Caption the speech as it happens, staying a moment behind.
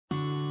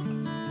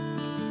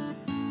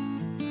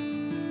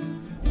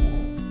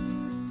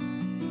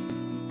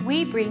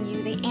we bring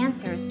you the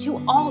answers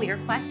to all your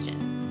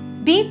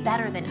questions. Be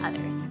better than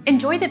others.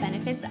 Enjoy the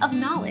benefits of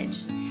knowledge.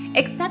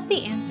 Accept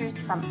the answers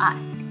from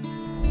us.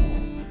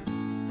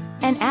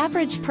 An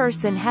average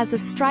person has a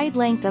stride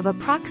length of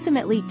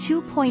approximately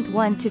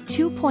 2.1 to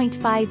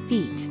 2.5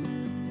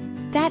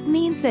 feet. That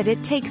means that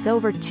it takes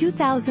over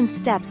 2,000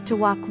 steps to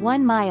walk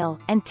 1 mile,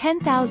 and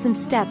 10,000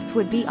 steps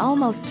would be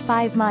almost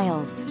 5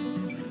 miles.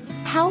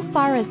 How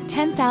far is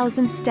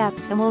 10,000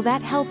 steps, and will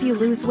that help you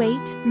lose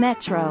weight?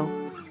 Metro.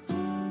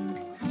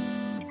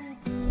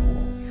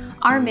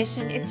 Our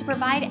mission is to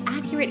provide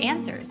accurate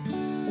answers.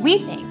 We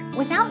think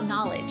without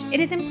knowledge, it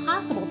is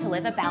impossible to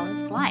live a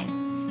balanced life.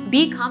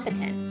 Be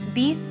competent,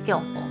 be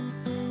skillful.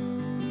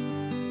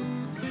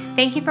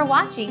 Thank you for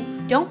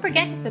watching. Don't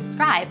forget to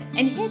subscribe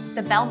and hit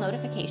the bell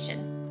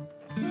notification.